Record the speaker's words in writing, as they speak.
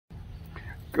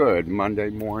Good Monday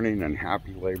morning and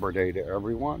happy Labor Day to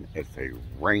everyone. It's a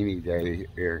rainy day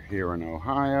here in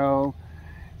Ohio.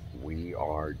 We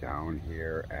are down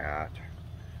here at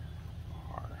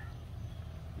our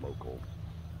local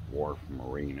wharf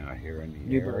marina here in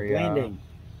the area.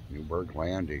 Newburgh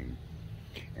Landing.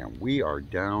 And we are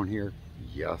down here,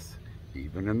 yes,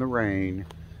 even in the rain.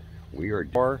 We are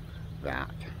for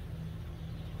that.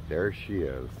 There she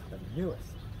is. The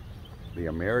newest. The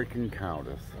American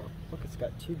Countess. Look, it's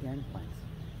got 2 gangplanks.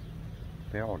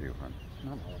 They all do, hon.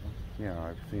 Not all of them. Yeah,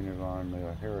 I've seen it on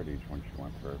the Heritage when she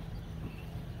went through.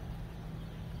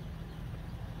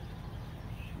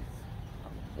 She's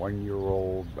a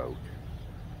 1-year-old boat.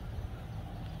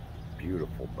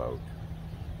 Beautiful boat.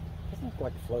 Doesn't look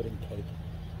like a floating cake.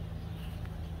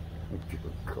 Oh,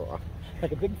 dear God.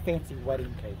 Like a big fancy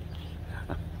wedding cake.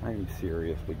 I'm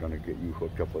seriously going to get you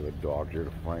hooked up with a doctor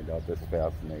to find out this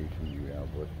fascination you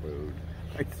have with food.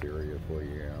 I seriously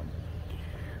am.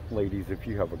 Ladies, if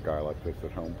you have a guy like this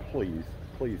at home, please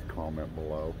comment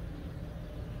below.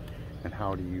 And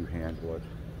how do you handle it?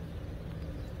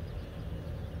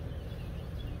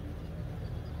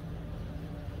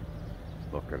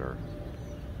 Look at her.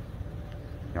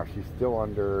 Now she's still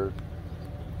under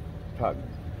tug,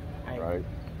 right?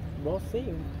 We'll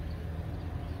see.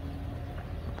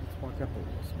 Let's walk up a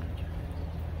little smidge.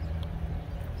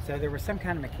 So there was some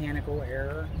kind of mechanical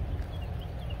error,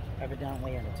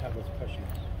 evidently, and the tug was pushing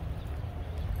it.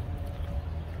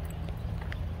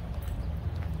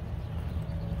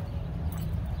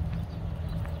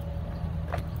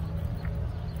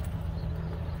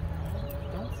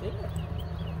 Don't see it.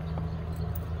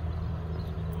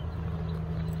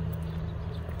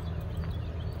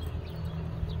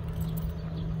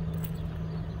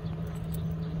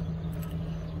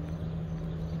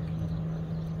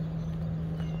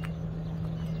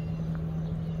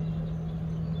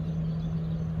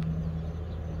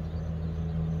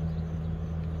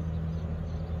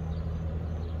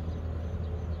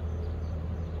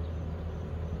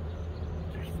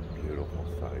 Beautiful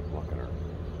sight. Look at her.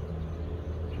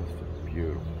 Just a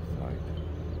beautiful sight.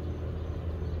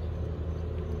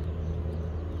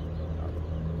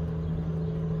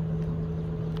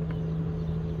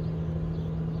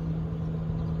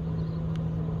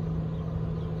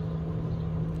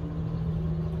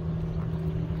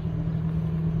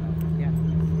 Yeah.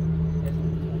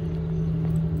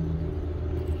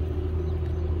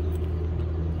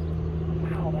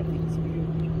 Wow, that thing's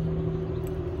huge.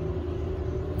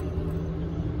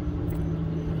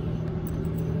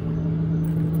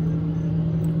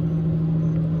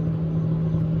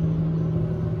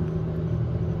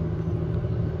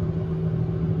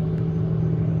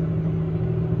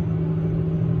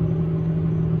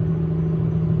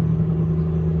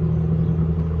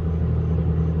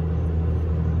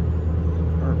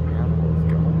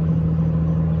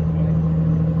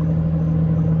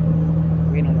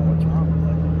 We don't know what's wrong with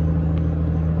it.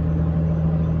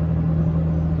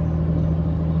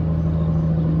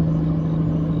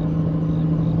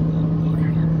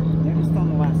 Noticed on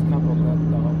the last couple that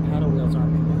the paddle wheels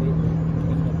aren't completely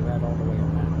painted red all the way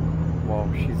around. Well,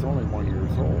 she's only 1 year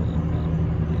old.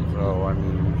 So, I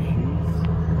mean,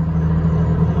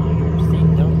 You're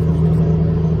seeing dump filters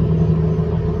already.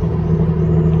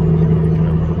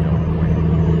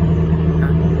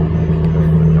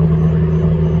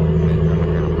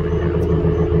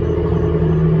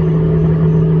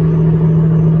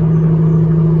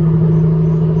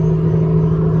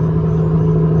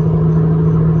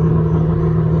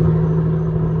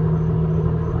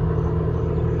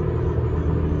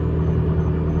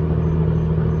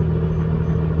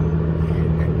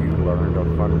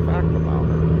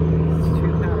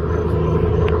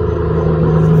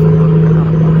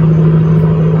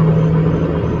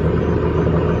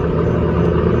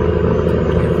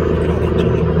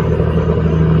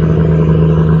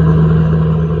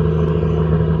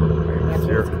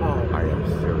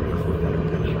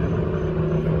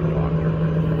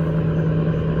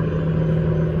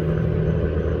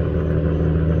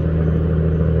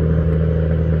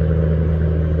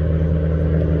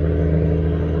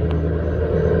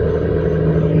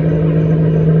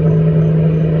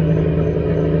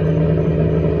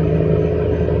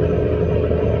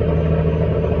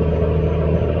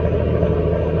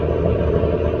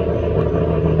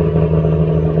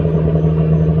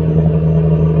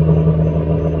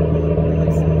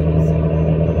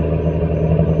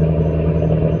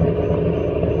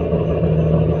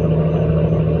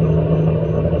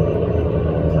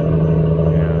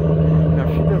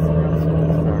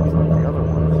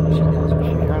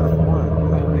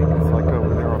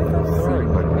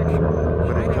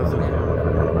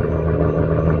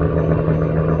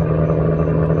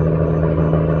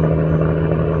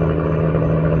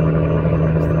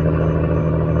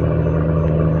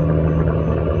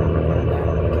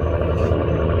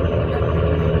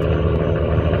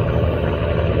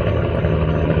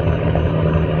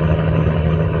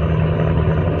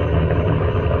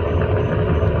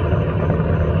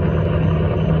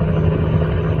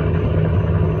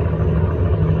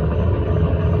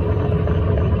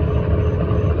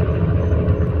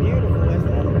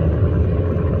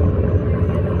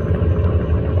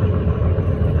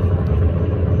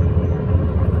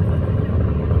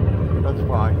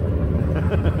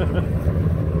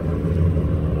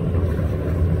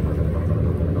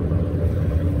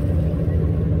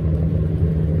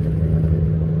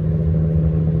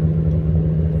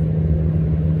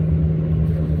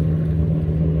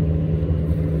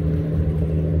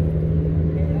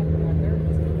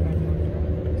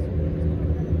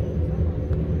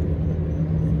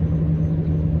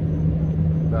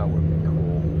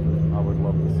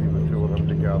 love to see the two of them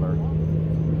together.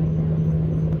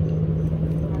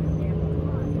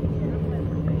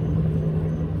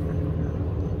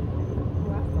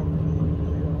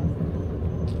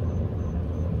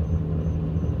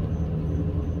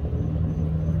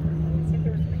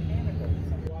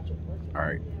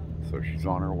 Alright, so she's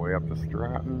on her way up to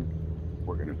Stratton.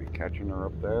 We're going to be catching her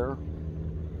up there,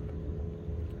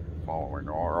 following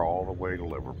her all the way to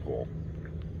Liverpool.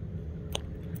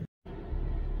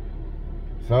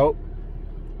 So,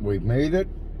 we've made it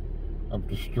up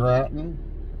to Stratton.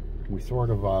 We sort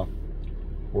of,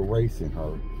 we're racing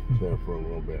her there for a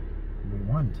little bit. We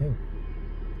won too,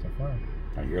 so far.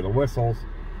 I hear the whistles.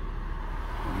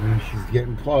 And she's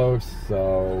getting close,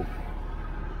 so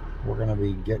we're going to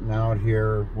be getting out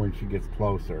here when she gets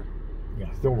closer.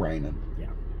 Yeah. Still raining. Yeah.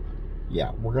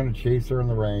 Yeah, we're going to chase her in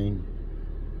the rain.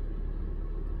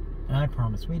 And I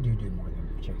promise we do more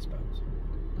than chase boats.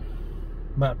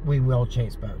 But we will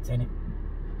chase boats, and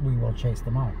we will chase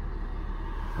them all.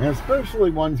 And especially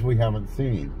ones we haven't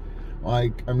seen.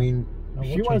 Like, I mean,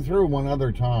 she went through one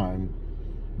other time,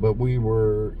 but you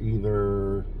were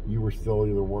still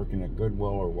either working at Goodwill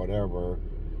or whatever,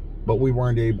 but we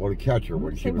weren't able to catch her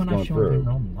when she was going through.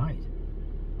 Light.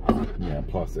 Yeah,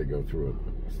 plus they go through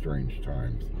at strange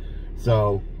times.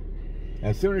 So,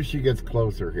 as soon as she gets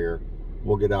closer here,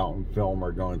 we'll get out and film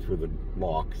her going through the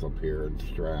locks up here in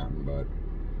Stratton, but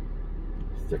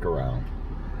stick around.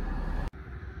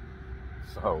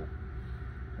 So,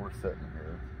 we're sitting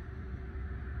here.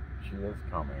 She is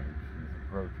coming. She's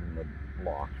approaching the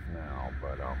locks now,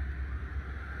 but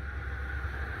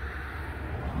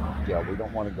yeah, we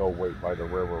don't want to go wait by the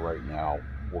river right now.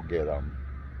 We'll get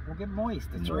We'll get moist.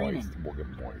 It's raining. We'll get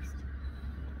moist.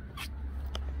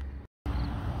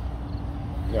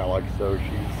 Yeah, like so,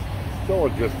 she's still a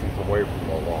distance away from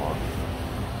the locks,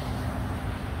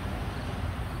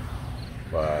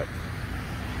 but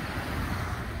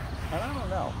and I don't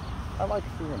know. I like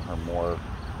seeing her more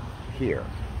here.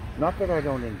 Not that I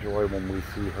don't enjoy when we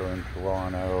see her in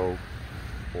Toronto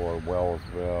or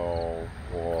Wellsville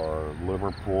or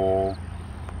Liverpool,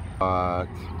 but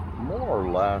more or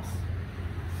less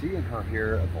seeing her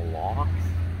here at the locks,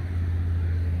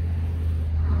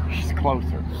 she's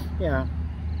closer. Yeah,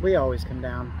 we always come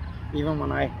down. Even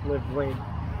when I lived way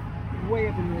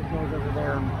up in the hills over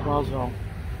there in Wellsville.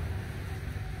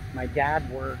 My dad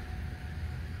worked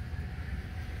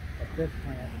at this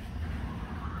plant.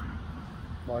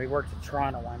 Well, he worked at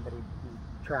Toronto one, but he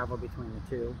traveled between the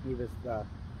two. He was the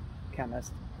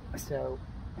chemist, so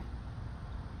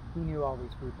he knew all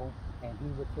these people, and he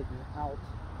would take me out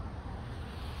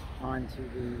onto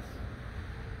these,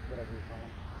 whatever you call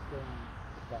them, stone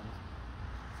things.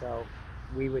 So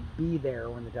we would be there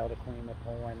when the Delta Queen would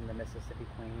pull in, the Mississippi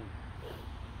Queen. It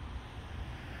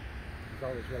was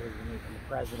always really unique. And the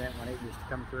president, when it used to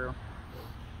come through.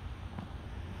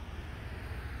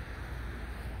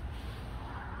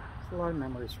 It's a lot of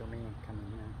memories for me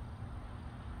coming here.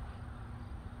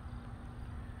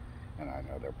 And I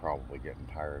know they're probably getting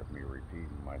tired of me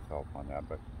repeating myself on that,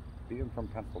 but being from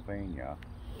Pennsylvania,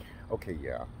 okay,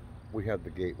 yeah, we had the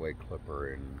Gateway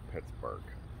Clipper in Pittsburgh,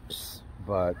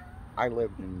 but I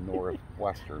lived in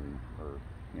northwestern, or,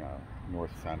 you know,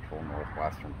 north central,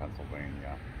 northwestern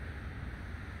Pennsylvania,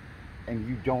 and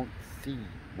you don't see,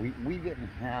 we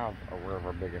didn't have a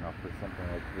river big enough for something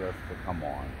like this to come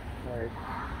on. Right.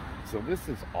 So this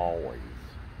is always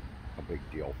a big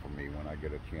deal for me when I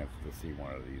get a chance to see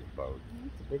one of these boats.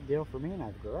 It's a big deal for me, and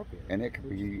I grew up here. And it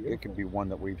could be one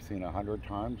that we've seen 100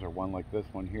 times, or one like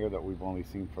this one here that we've only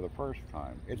seen for the first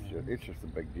time. It's just a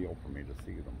big deal for me to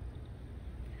see them.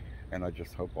 And I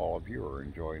just hope all of you are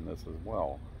enjoying this as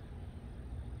well.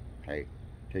 Hey,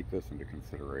 take this into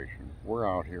consideration. We're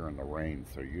out here in the rain,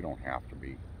 so you don't have to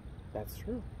be. That's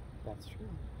true. That's true.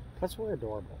 Plus, we're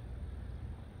adorable.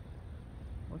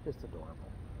 We're just adorable.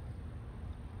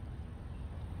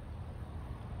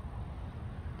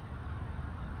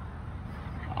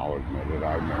 I'll admit it,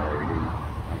 I married him.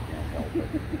 I can't help it.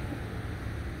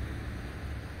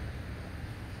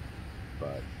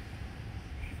 But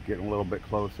she's getting a little bit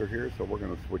closer here, so we're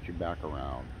going to switch you back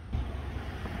around.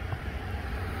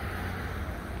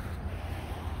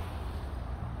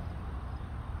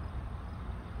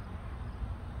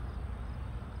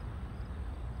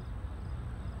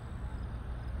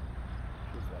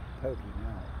 She's like pokey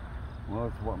now. Well,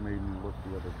 that's what made me look the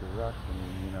other direction,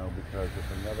 you know, because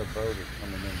if another boat is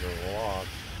coming into the lock,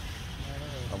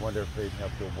 I wonder if they'd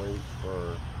have to wait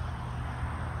for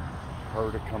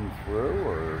her to come through,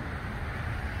 or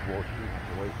will she have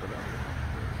to wait for them to come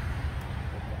through?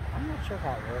 I'm not sure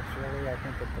how it works, really. I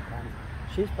think it depends.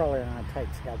 She's probably on a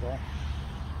tight schedule.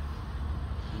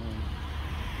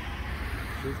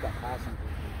 she's got passengers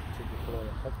to deploy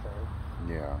at Pittsburgh.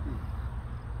 Yeah.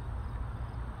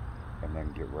 And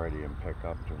then get ready and pick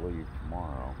up to leave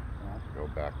tomorrow. Yeah. To go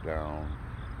back down.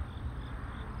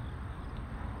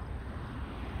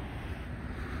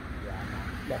 Yeah.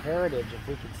 The Heritage, if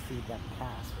we could see them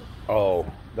pass. Oh,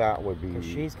 that would be. Because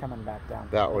she's coming back down.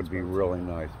 That would be really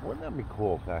nice. Wouldn't that be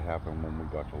cool if that happened when we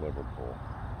got to Liverpool?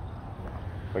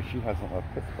 But she hasn't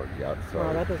left Pittsburgh yet, so.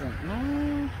 Well, that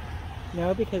doesn't.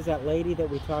 No, because that lady that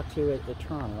we talked to at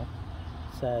Toronto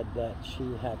said that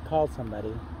she had called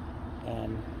somebody,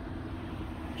 and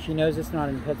she knows it's not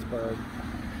in Pittsburgh,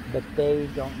 but they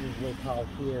don't usually call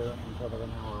here until they're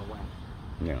an hour away.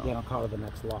 Yeah. They don't call to the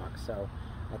next lock. So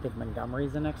I think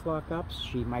Montgomery's the next lock up.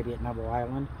 She might be at Neville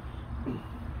Island.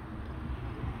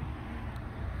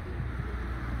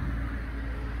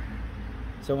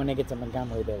 So when they get to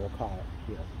Montgomery, they will call it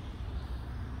here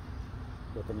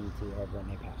with an ETA when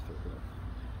they pass through here.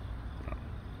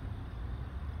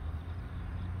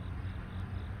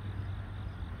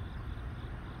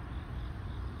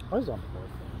 I was on the board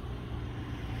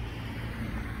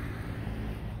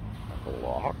The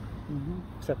lock? Mm-hmm.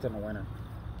 Except in the winter.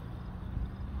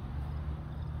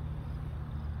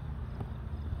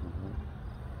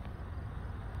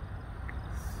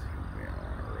 Yeah,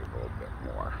 a little bit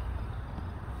more.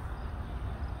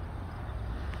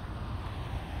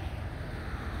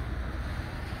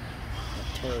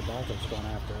 Pterodactyl's going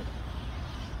after it.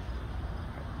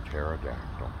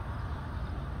 Pterodactyl.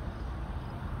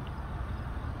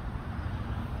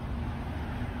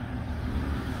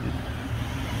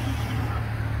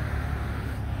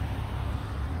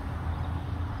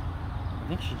 I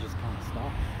think she just kind of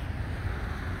stopped.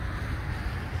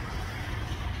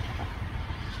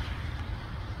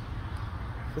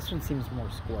 This one seems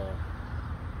more square.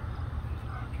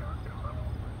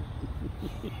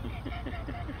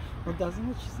 Well, doesn't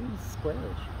it? She seems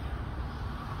squarish.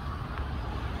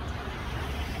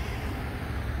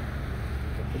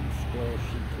 A big square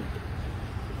sheet cake.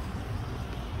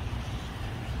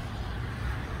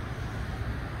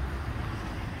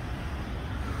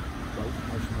 White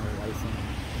marshmallow icing.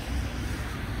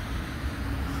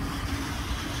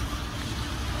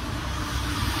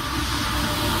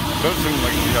 Does seem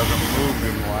like she hasn't moved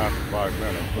in the last 5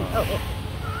 minutes. Huh? Oh.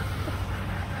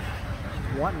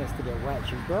 She's wanting us to get wet.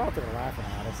 They're out there laughing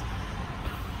at us.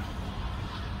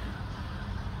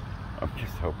 I'm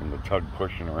just hoping the tug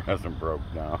pushing her hasn't broke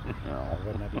down. Oh,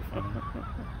 wouldn't that be funny?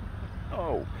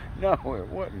 Oh, no, it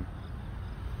wouldn't.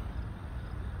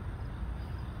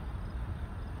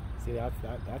 See, that's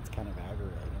kind of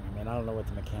aggravating. I mean, I don't know what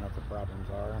the mechanical problems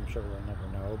are. I'm sure we'll never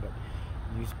know, but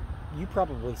you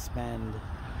probably spend,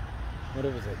 what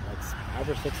was it, like $5,000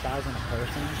 or $6,000 a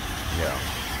person? Yeah.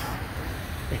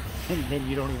 And then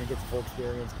you don't even get the full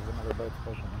experience because another boat's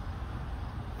pushing it.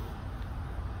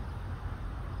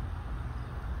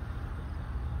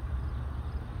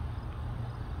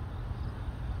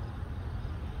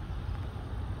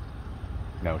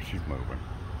 No, she's moving.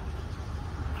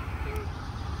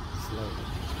 Slowly.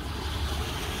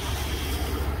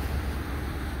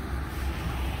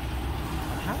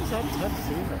 How is that tough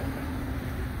season?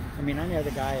 I mean, I know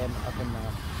the guy up in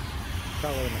the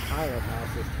fellow in the pilot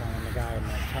house is telling the guy in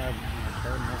the tug,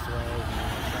 turn this way.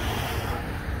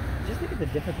 Just look at the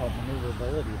difficult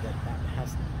maneuverability that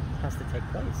has to take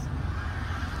place.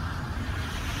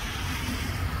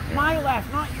 Yeah. My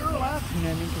left, not your left. You know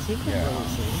what I mean? Because he couldn't really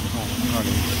see.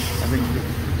 I think just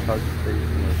the tug stays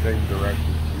in the same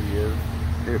direction she is.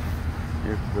 If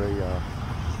the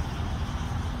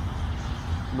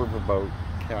riverboat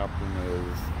captain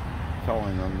is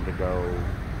telling them to go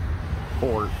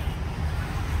port,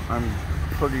 I'm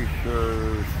pretty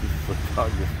sure since the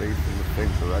tug is facing the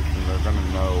same direction, they're going to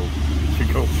know to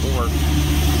go port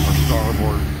or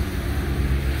starboard.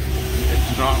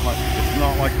 It's not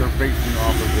like they're facing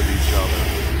opposite each other.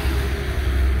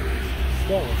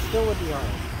 It still would be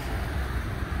hard.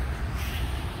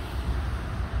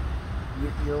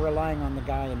 You're relying on the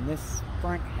guy in this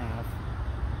front half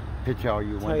To tell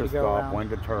you when to stop, when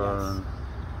to turn.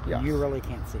 Yes. You really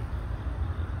can't see.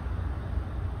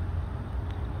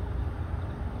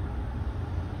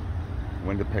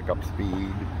 When to pick up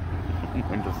speed,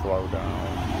 when to slow down.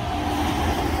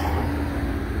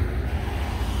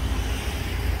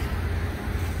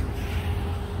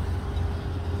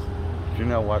 You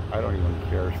know what? I don't even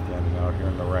care standing out here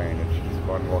in the rain. It's just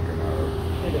fun looking at her.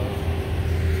 It is.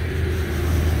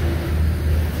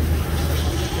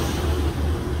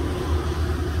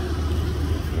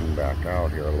 Zoom back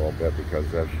out here a little bit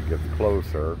because as she gets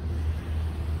closer,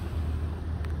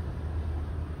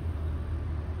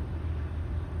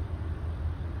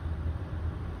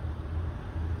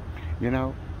 You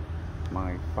know,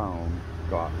 my phone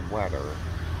got wetter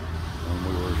when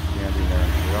we were standing there in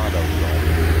Toronto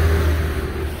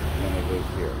than it is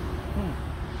here.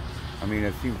 I mean,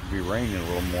 it seems to be raining a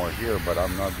little more here, but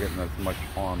I'm not getting as much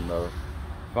on the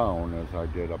phone as I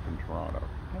did up in Toronto.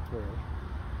 That's weird.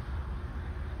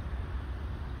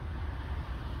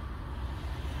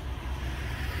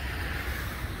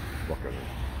 Look at it.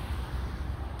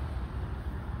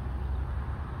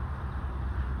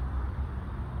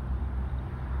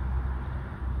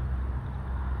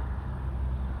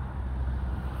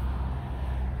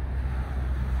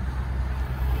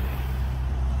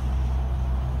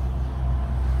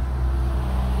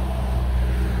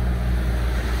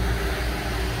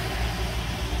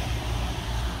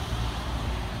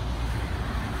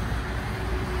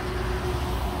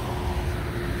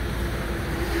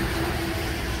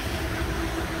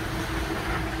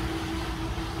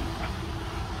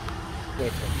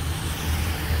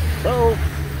 So,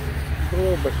 a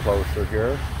little bit closer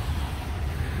here.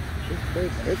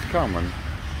 It's coming.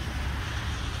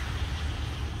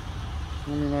 I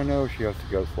mean, I know she has to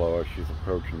go slow as she's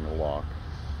approaching the lock,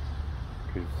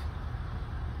 because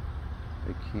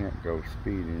they can't go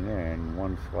speeding in.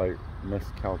 One slight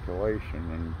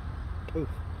miscalculation and poof.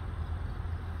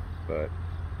 But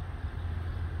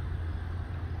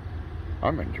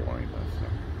I'm enjoying this.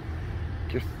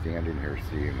 Just standing here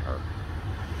seeing her.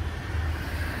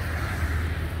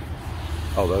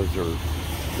 Oh, those are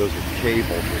tables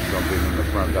or something in the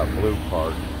front, that blue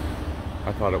part.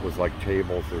 I thought it was like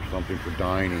tables or something for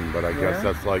dining, but I guess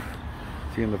that's like,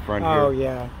 see in the front here? Oh,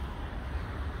 yeah.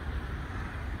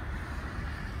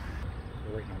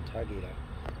 We're waiting on Tuggy to...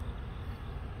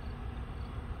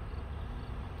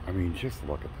 I mean, just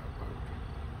look at that boat.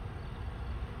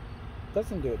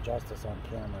 Doesn't do it justice on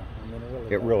camera. I mean,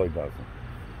 it really doesn't.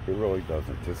 It really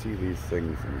doesn't. To see these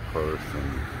things in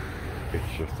person,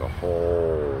 it's just a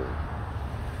whole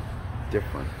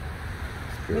different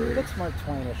experience. I mean, it looks Mark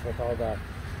Twainish with all that.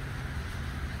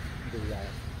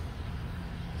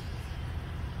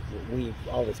 We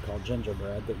always call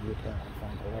gingerbread that you apparently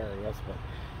find hilarious, but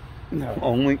no,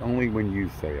 only when you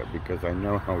say it, because I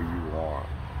know how you are.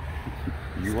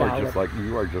 You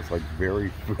are just like very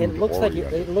food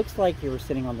oriented. It looks like you were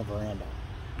sitting on the veranda.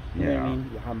 You know what I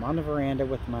mean? I'm on the veranda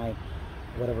with my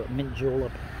whatever mint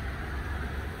julep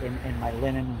and my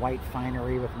linen white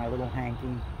finery with my little hanky.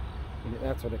 You know,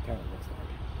 that's what it kind of looks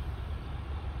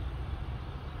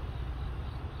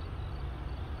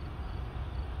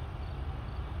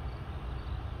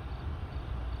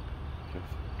like.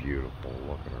 Just beautiful.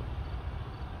 Look at her.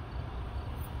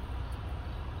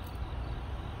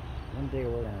 One day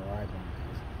we're gonna ride one of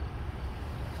these.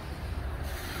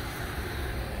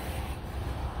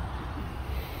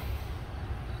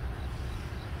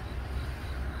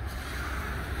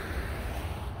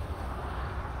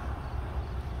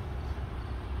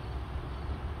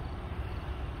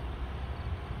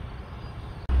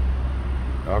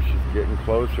 Now she's getting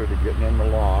closer to getting in the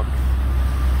locks.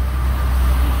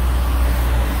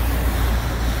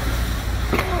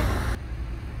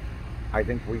 I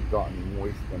think we've gotten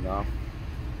moist enough.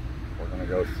 We're gonna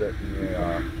go sit in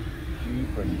the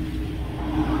Jeep and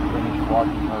finish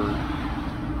watching her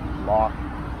lock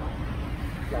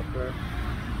up there,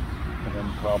 and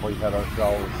then probably head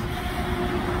ourselves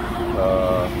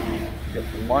get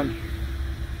some lunch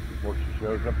before she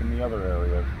shows up in the other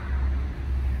areas.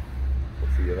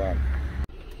 We'll see you then.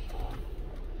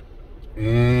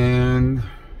 And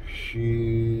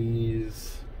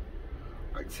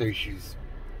I'd say she's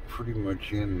pretty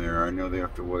much in there. I know they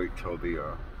have to wait till the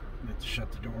they have to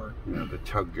shut the door. You know, the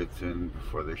tug gets in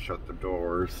before they shut the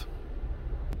doors.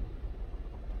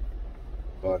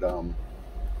 But we're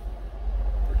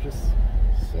just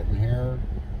sitting here,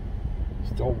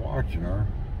 still watching her.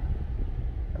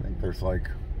 I think there's like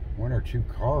one or two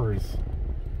cars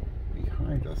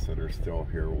behind us that are still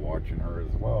here watching her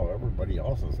as well. Everybody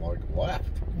else is like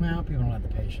left. Well, people don't have the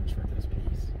patience for this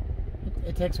piece.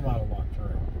 It takes a while to walk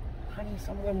through. Honey,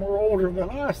 some of them were older than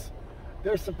us.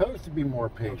 They're supposed to be more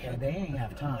patient. Okay, they ain't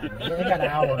have time. They got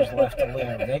hours left to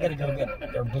live. They got to go get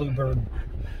their Bluebird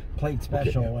plate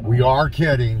special. Okay. We are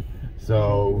kidding,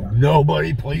 so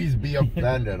nobody please be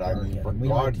offended. I mean, for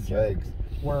God's sakes.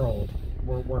 We're old.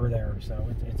 We're there, so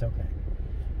it's okay.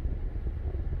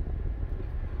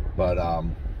 But,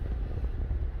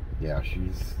 yeah,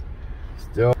 she's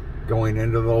still going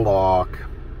into the lock.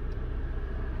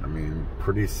 I mean,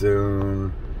 pretty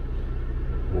soon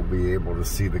we'll be able to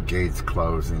see the gates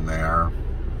closing there.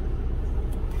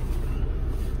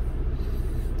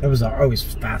 I was always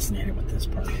fascinated with this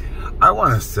part. I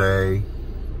want to say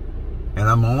And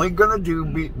I'm only gonna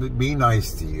be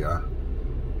nice to you,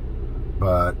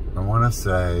 but I want to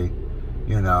say,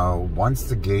 you know, once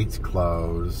the gates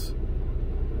close,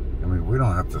 I mean, we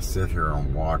don't have to sit here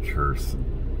and watch her,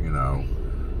 you know,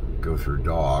 go through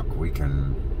dock. We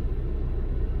can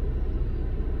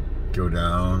go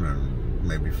down and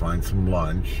maybe find some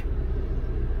lunch.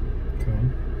 Okay.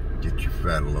 Get you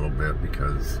fed a little bit,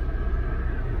 because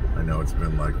I know it's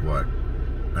been like, what,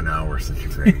 an hour since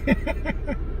you've ate.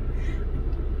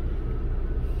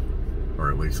 Or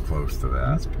at least close to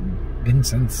that. It's been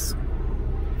since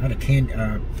I had a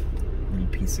little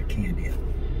piece of candy,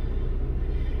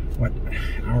 what,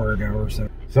 an hour ago or so.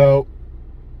 So,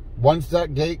 once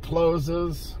that gate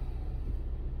closes,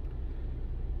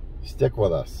 stick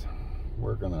with us.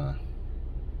 We're gonna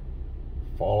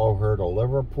follow her to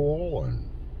Liverpool, and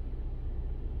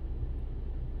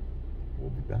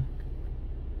we'll be back.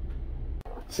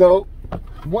 So,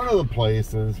 one of the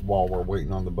places, while we're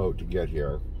waiting on the boat to get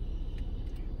here,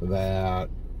 that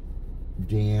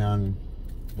Dan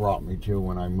brought me to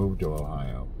when I moved to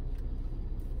Ohio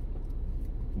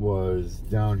was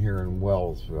down here in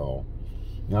Wellsville.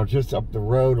 Now, just up the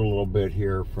road a little bit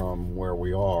here from where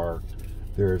we are,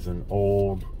 there's an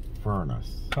old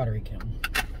furnace. Pottery kiln.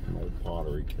 An old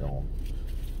pottery kiln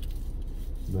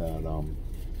that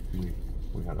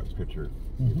we had a picture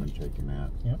even taken at.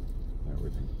 Yep. And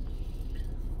everything.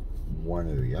 One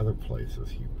of the other places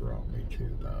he brought me to,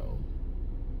 though,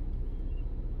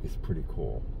 is pretty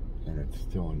cool, and it's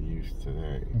still in use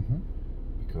today.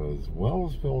 Because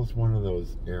Wellsville is one of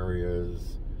those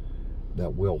areas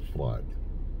that will flood.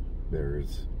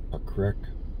 There's a creek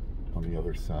on the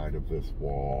other side of this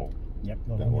wall. Yep.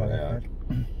 That we're at,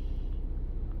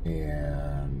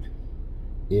 and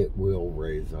it will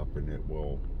raise up and it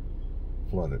will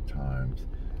flood at times.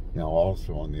 Now,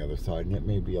 also on the other side, and it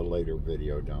may be a later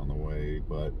video down the way,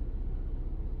 but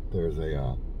there's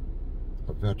a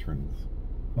veterans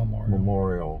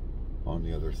memorial on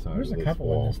the other side. There's of a this couple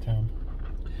wall. in this town.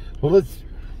 Well, let's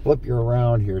flip you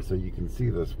around here so you can see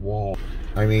this wall.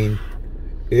 I mean,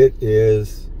 it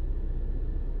is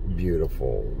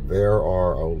beautiful. There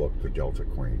are, oh look, the Delta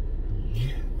Queen.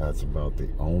 That's about the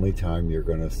only time you're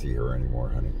going to see her anymore,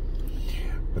 honey.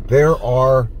 But there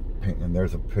are, and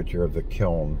there's a picture of the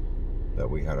kiln that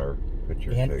we had our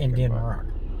picture taken Indian by. rock.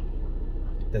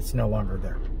 That's no longer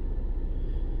there.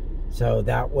 So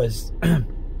that was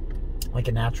like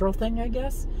a natural thing, I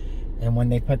guess. And when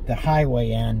they put the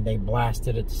highway in, they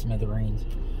blasted it to smithereens.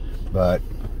 But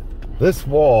this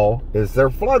wall is their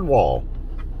flood wall.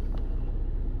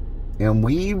 And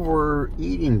we were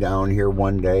eating down here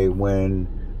one day when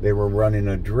they were running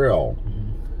a drill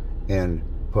and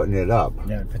putting it up.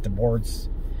 Yeah, they put the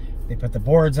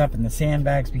boards up and the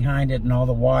sandbags behind it, and all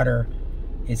the water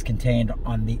is contained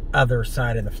on the other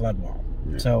side of the flood wall.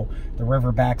 Yeah. So the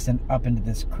river backs up into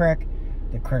this creek.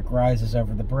 The creek rises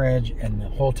over the bridge, and the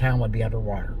whole town would be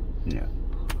underwater. Yeah.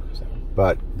 So.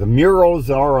 But the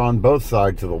murals are on both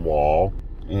sides of the wall.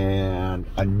 And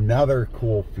another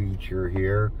cool feature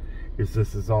here is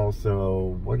this is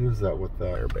also, what is that with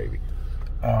there, baby?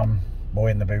 Boy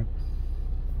in the Boot.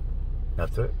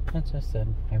 That's it? That's just it.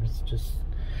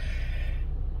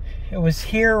 It was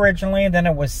here originally, and then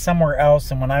it was somewhere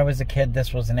else. And when I was a kid,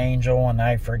 this was an angel, and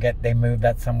I forget they moved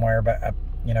that somewhere. But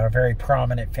you know, a very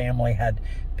prominent family had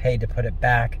paid to put it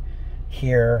back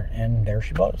here, and there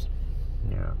she was.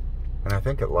 Yeah, and I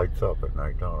think it lights up at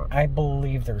night, don't it? I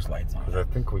believe there's lights on. Because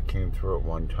I think we came through it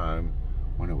one time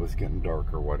when it was getting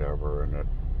dark or whatever, and it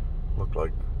looked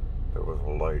like there was a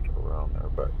light around there.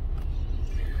 But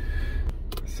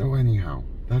so anyhow,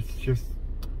 that's just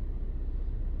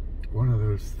one of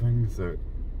those things that,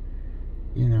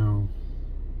 you know,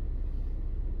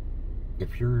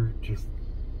 if you're just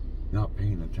not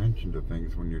paying attention to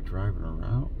things when you're driving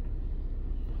around,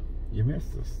 you miss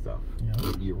this stuff.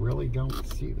 Yeah. You really don't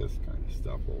see this kind of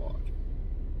stuff a lot.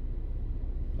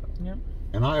 Yeah.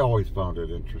 And I always found it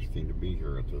interesting to be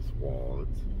here at this wall.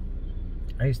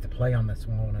 I used to play on this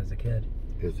wall when I was a kid.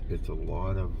 It's a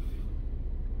lot of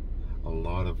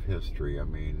history. I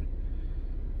mean,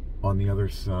 on the other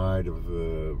side of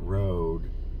the road,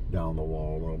 down the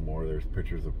wall a little more, there's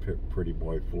pictures of Pretty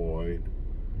Boy Floyd.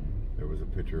 There was a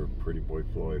picture of Pretty Boy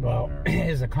Floyd on there.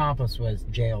 His accomplice was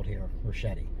jailed here,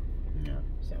 Rochetti. Yeah.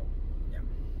 So, yeah.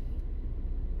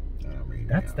 I mean,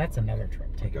 that's another trip.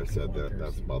 Like I said,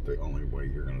 that's about the only way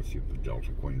you're going to see the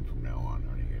Delta Queen from now on,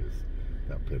 honey, is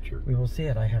that picture. We will see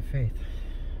it. I have faith.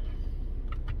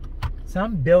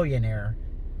 Some billionaire.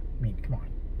 I mean, come on.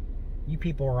 You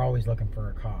people are always looking for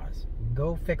a cause.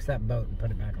 Go fix that boat and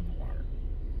put it back on the water.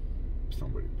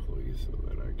 Somebody please, so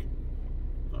that I can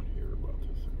not hear about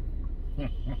this anymore.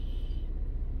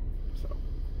 So,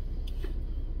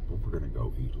 but we're gonna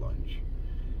go eat lunch,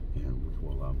 and we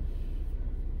will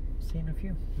See you in a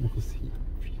few. we'll see you.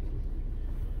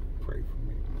 Pray for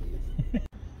me, please.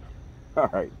 All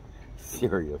right,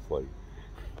 seriously,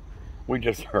 we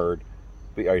just heard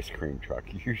the ice cream truck.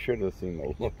 You should have seen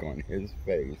the look on his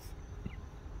face.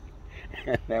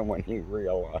 And then when he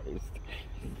realized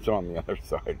it's on the other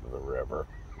side of the river.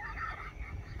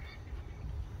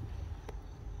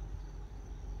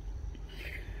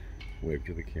 Wave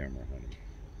to the camera,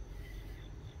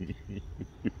 honey.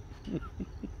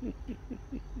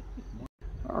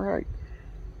 All right.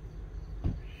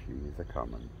 She's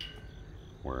a-coming.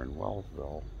 We're in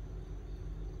Wellsville.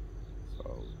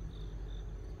 So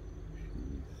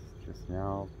she's just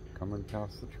now coming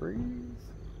past the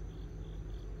trees.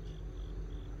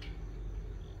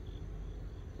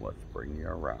 Let's bring you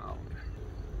around.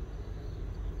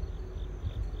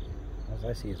 All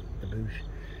I see is the bush.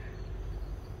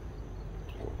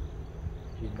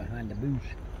 She's behind the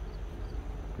bush.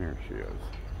 There she is.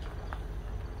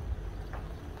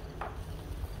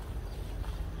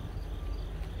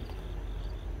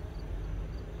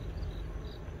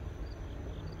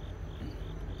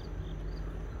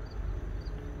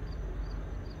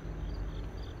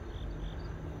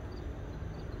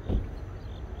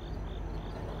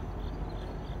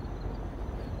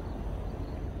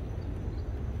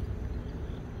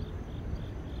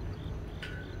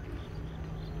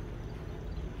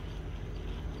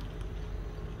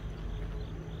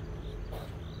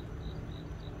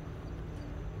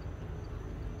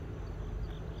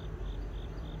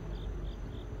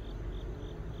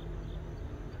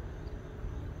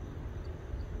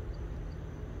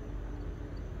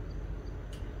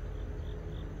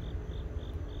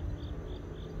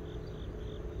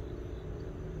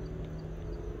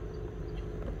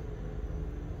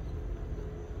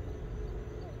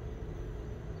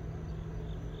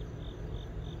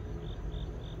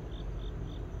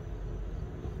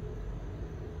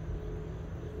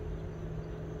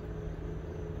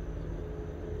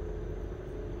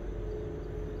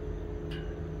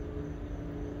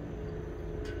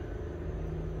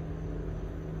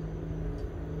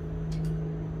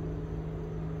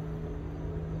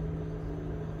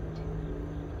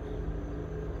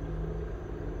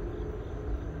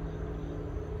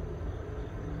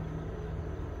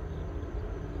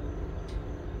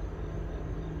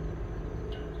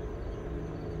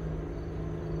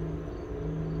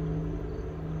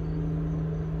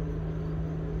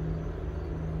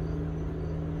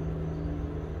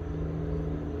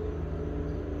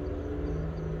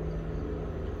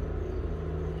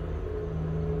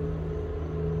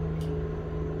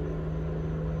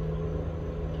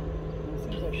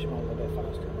 She went a little bit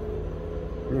faster.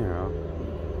 Yeah.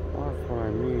 Well, that's what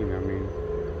I mean. I mean,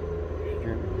 she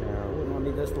didn't have... Wouldn't want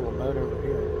to be this little boat over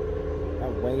here.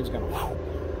 That wave's gonna...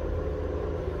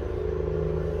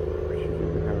 She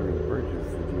didn't have any bridges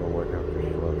to deal with after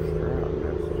she left Stratton.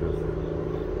 That's just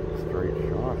a straight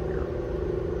shot here.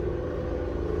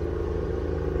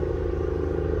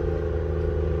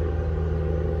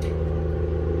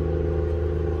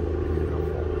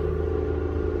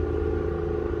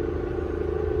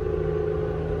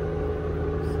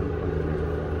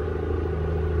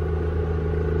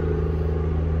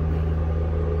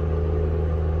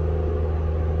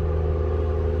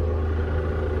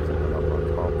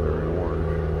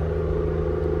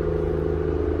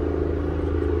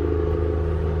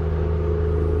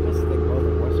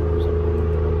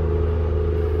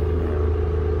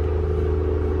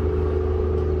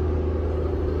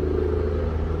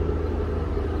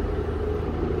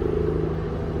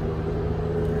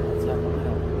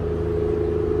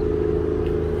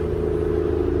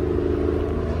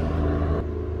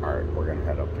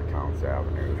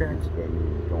 It's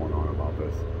been going on about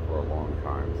this for a long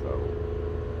time, so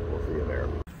we'll see you there.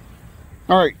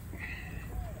 All right,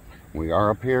 we are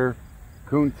up here,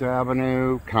 Countess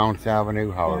Avenue,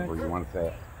 however you want to say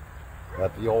it,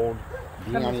 at the old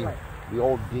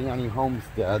Deanny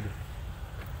homestead.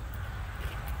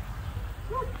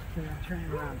 Turn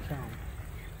around, Tom.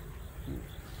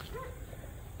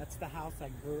 That's the house I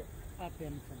grew up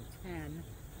in from 10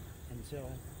 until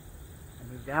I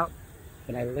moved out.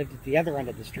 And I lived at the other end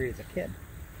of the street as a kid.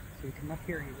 So you come up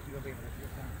here, you'll be able to get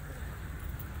down.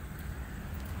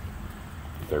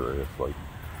 Seriously.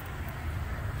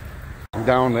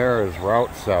 Down there is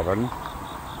Route 7.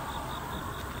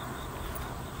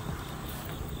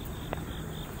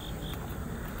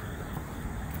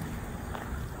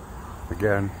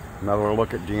 Again, another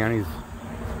look at Deanny's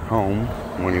home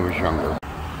when he was younger.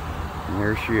 And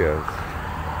here she is.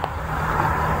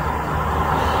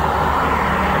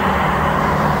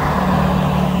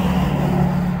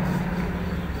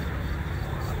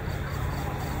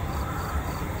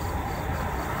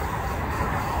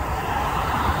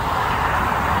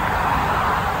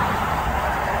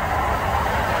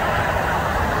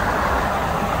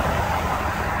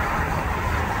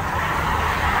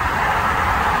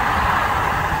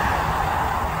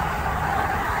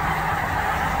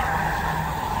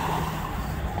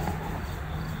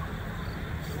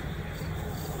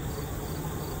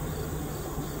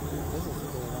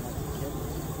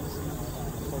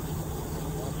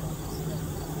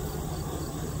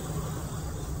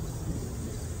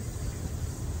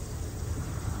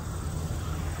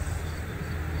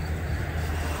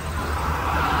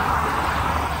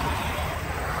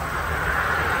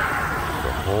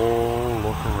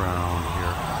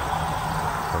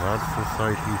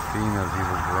 sight he's seen as he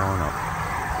was growing up.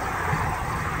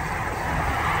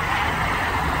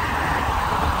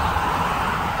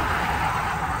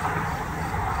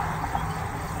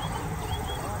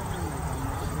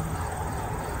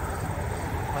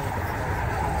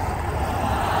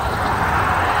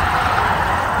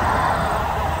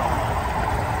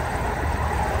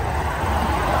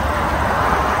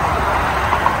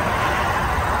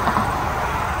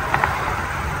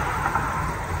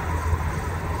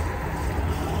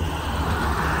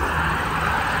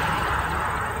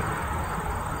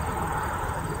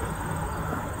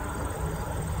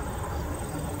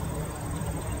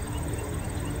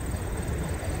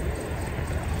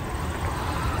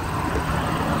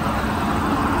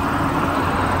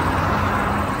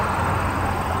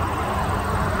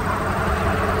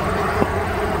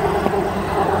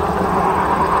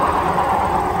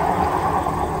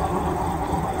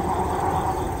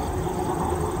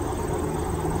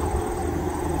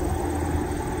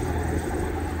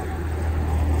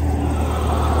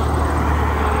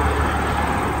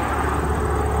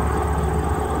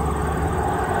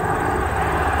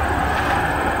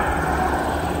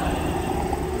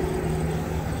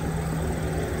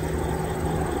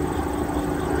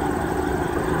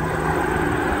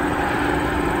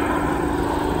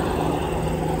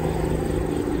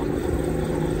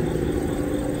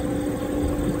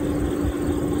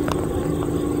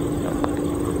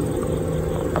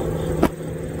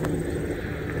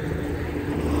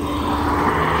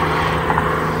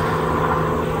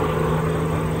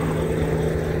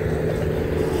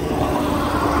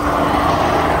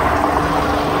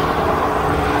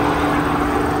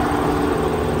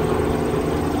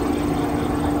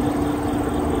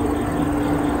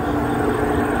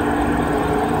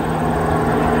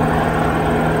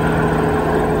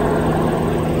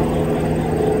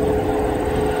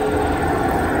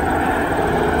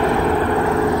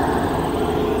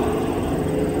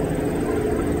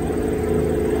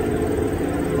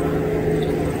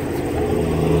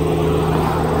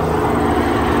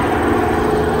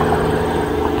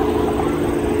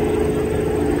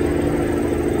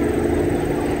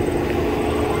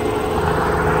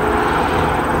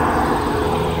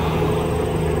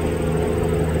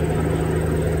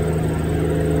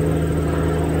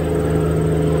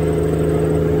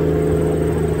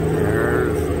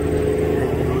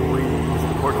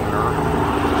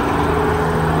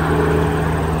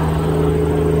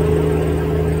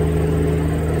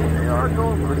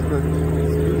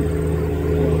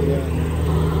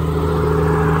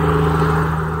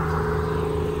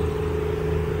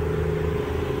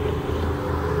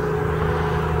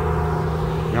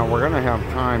 Now we're going to have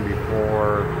time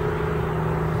before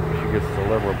she gets to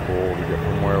Liverpool to get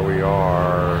from where we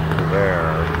are to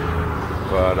there.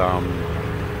 But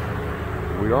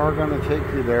we are going to take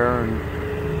you there and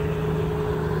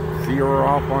see her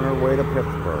off on her way to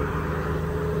Pittsburgh.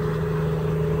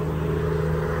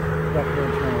 Back there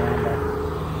and turn around back.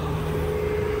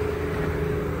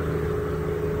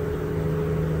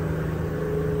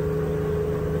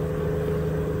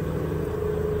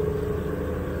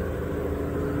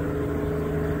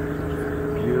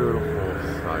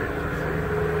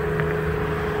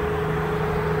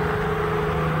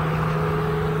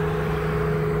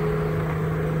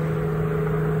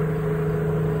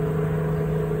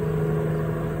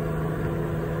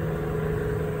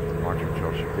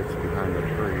 Until she gets behind the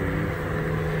trees.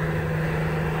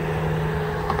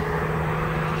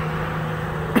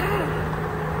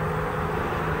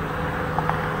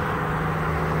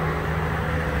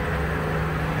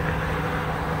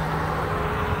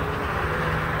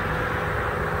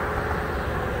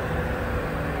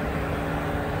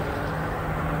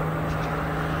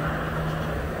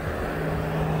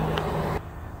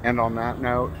 And on that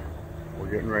note,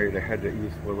 we're getting ready to head to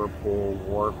East Liverpool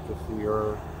Wharf to see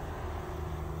her.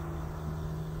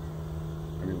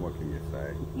 I mean, what can you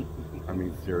say? I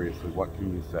mean, seriously, what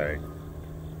can you say?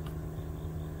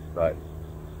 But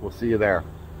we'll see you there.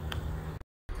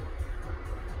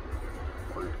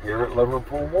 We're here at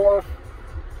Liverpool Wharf.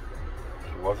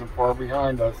 She wasn't far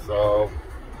behind us, so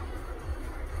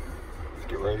let's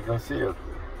get ready to go see her.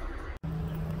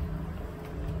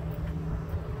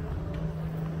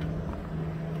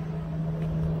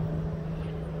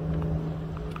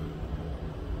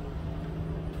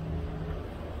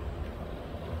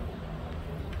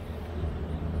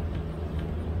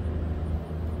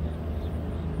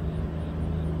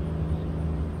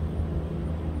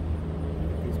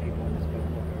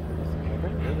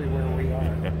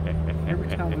 Every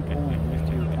time we pull in, these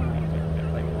two clowns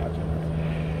are like watching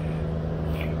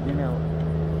us. You know,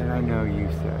 and I know you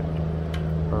said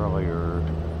earlier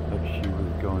like she was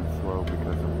going slow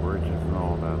because of bridges and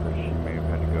all that she may have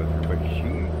had to go through, but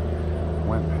she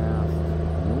went past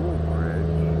Newell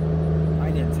Bridge.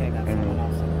 I didn't say that. Someone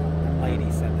else said that. The lady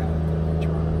said that in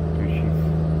Toronto. And she's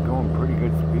going pretty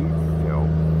good speed still.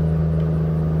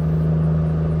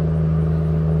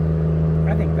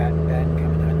 I think that bend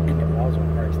coming out into Wellsville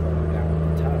probably slowed her down with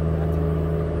the tug.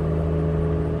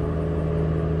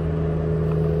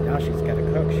 Now she's got to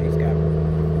cook. She's got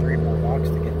 3 more walks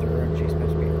to get through, and she's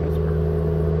supposed to be in Pittsburgh.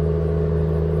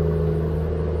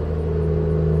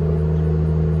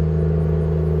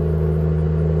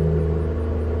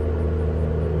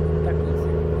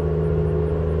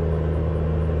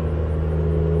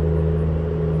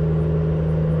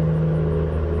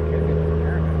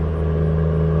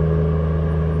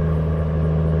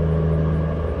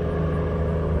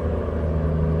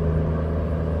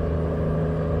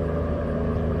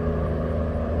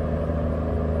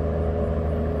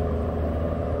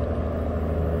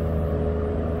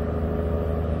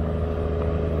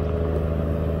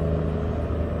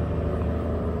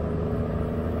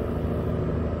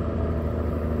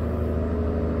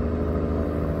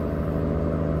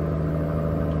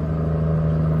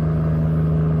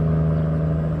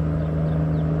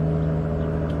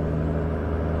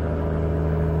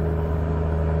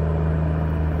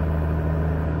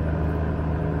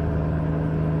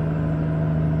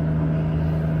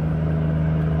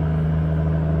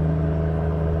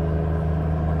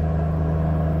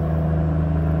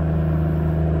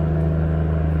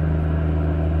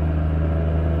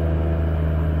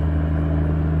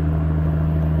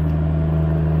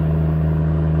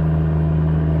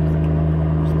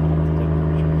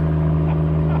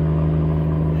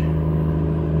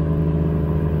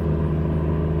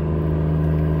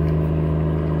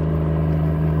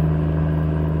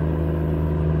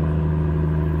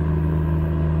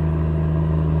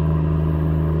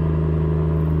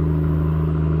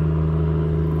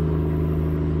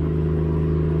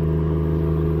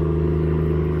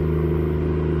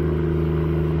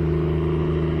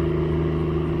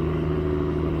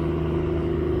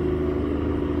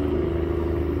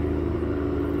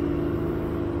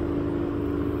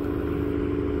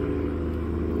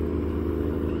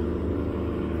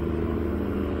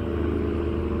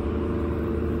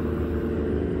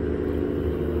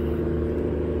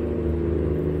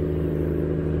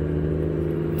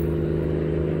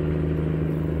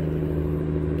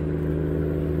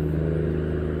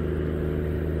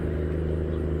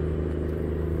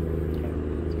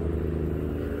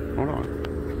 Hold on.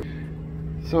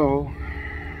 So,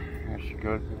 as she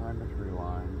goes behind the tree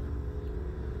line,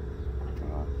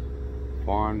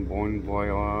 bon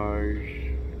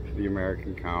voyage to the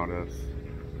American Countess.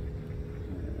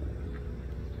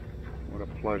 What a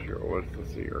pleasure it was to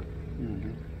see her.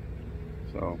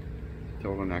 So,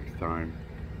 till the next time,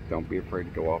 don't be afraid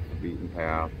to go off the beaten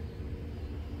path.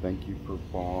 Thank you for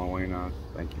following us.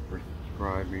 Thank you for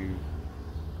subscribing.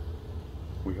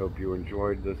 We hope you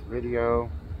enjoyed this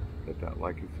video. Hit that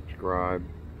like and subscribe,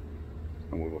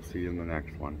 and we will see you in the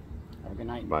next one. Have a good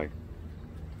night. Bye.